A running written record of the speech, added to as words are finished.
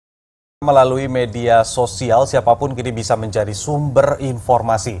Melalui media sosial, siapapun kini bisa menjadi sumber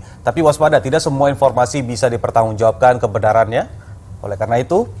informasi. Tapi waspada, tidak semua informasi bisa dipertanggungjawabkan kebenarannya. Oleh karena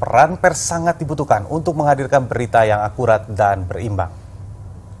itu, peran pers sangat dibutuhkan untuk menghadirkan berita yang akurat dan berimbang.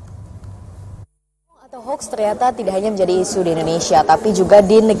 Hoaks ternyata tidak hanya menjadi isu di Indonesia, tapi juga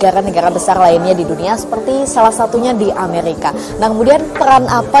di negara-negara besar lainnya di dunia, seperti salah satunya di Amerika. Nah, kemudian peran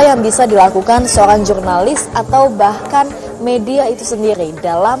apa yang bisa dilakukan seorang jurnalis atau bahkan media itu sendiri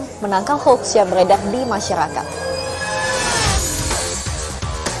dalam menangkal hoaks yang beredar di masyarakat?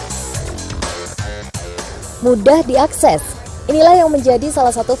 Mudah diakses. Inilah yang menjadi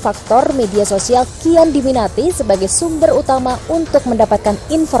salah satu faktor media sosial kian diminati sebagai sumber utama untuk mendapatkan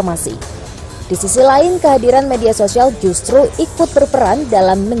informasi. Di sisi lain, kehadiran media sosial justru ikut berperan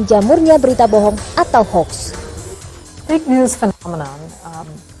dalam menjamurnya berita bohong atau hoax. Fake news phenomenon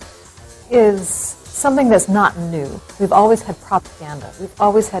is something that's not new. We've always had propaganda. We've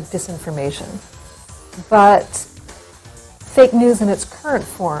always had disinformation. But fake news in its current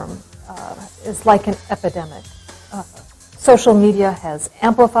form is like an epidemic. Social media has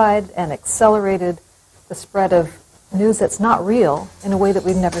amplified and accelerated the spread of news that's not real in a way that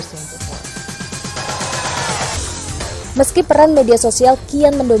we've never seen before. Meski peran media sosial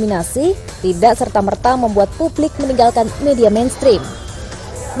kian mendominasi, tidak serta-merta membuat publik meninggalkan media mainstream.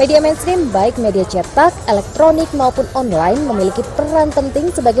 Media mainstream, baik media cetak, elektronik maupun online, memiliki peran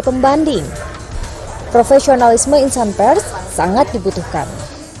penting sebagai pembanding. Profesionalisme insan pers sangat dibutuhkan.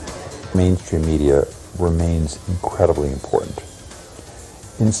 Mainstream media remains incredibly important.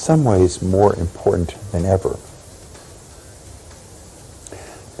 In some ways, more important than ever.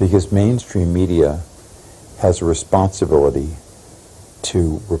 Because mainstream media has a responsibility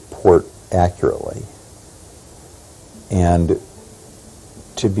to report accurately and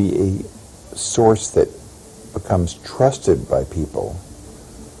to be a source that becomes trusted by people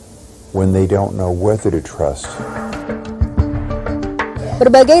when they don't know whether to trust.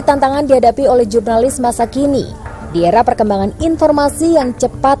 Berbagai tantangan dihadapi oleh jurnalis masa kini di era perkembangan informasi yang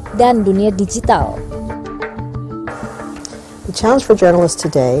cepat dan dunia digital. The challenge for journalists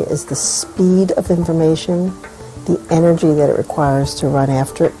today is the speed of information, the energy that it requires to run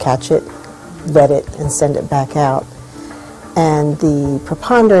after it, catch it, vet it, and send it back out, and the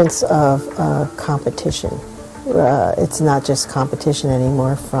preponderance of competition. It's not just competition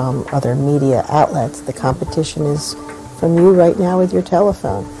anymore from other media outlets. The competition is from you right now with your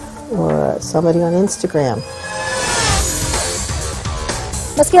telephone or somebody on Instagram.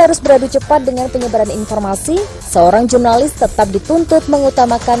 Meski harus beradu cepat dengan penyebaran informasi, seorang jurnalis tetap dituntut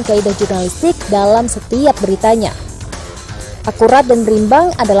mengutamakan kaidah jurnalistik dalam setiap beritanya. Akurat dan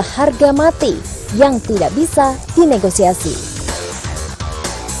berimbang adalah harga mati yang tidak bisa dinegosiasi.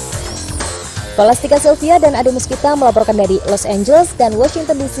 Scholastika Sylvia dan Ade Muskita melaporkan dari Los Angeles dan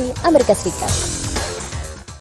Washington DC, Amerika Serikat.